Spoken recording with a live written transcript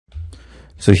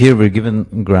So here we're given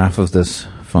a graph of this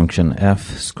function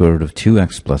f square root of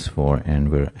 2x plus 4, and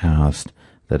we're asked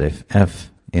that if f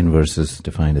inverse is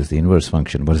defined as the inverse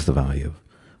function, what is the value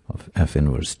of f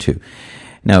inverse 2?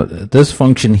 Now, this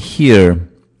function here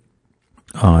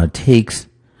takes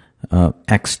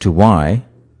x to y,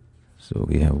 so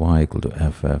we have y equal to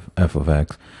f of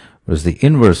x, whereas the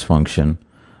inverse function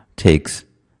takes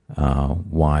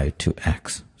y to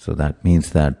x. So that means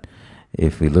that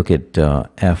if we look at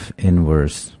f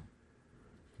inverse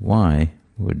y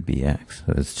would be x.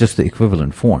 So it's just the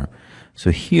equivalent form.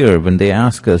 So here, when they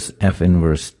ask us f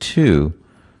inverse 2,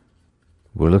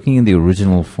 we're looking in the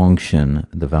original function,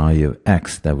 the value of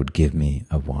x, that would give me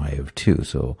a y of 2.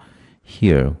 So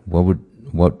here,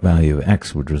 what value of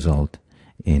x would result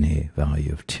in a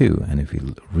value of 2? And if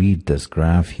you read this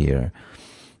graph here,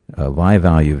 y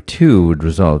value of 2 would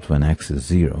result when x is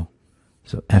 0.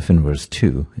 So f inverse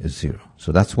 2 is 0.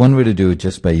 So that's one way to do it,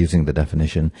 just by using the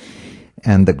definition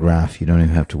and the graph. You don't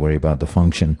even have to worry about the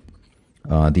function.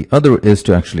 The other is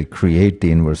to actually create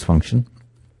the inverse function.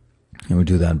 And we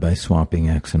do that by swapping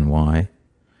x and y.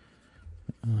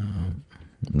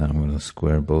 Now I'm going to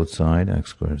square both sides. X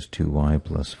squared is 2y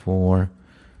plus 4.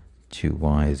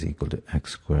 2y is equal to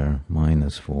x squared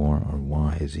minus 4, or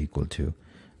y is equal to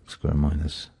x squared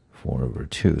minus 4 over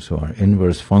 2. So our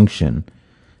inverse function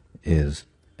is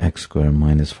x squared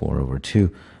minus 4 over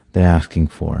 2. They're asking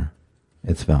for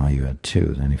its value at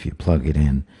 2. And if you plug it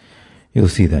in, you'll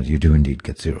see that you do indeed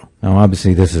get 0. Now,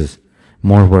 obviously, this is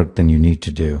more work than you need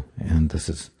to do, and this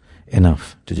is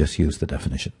enough to just use the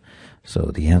definition.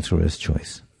 So the answer is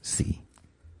choice C.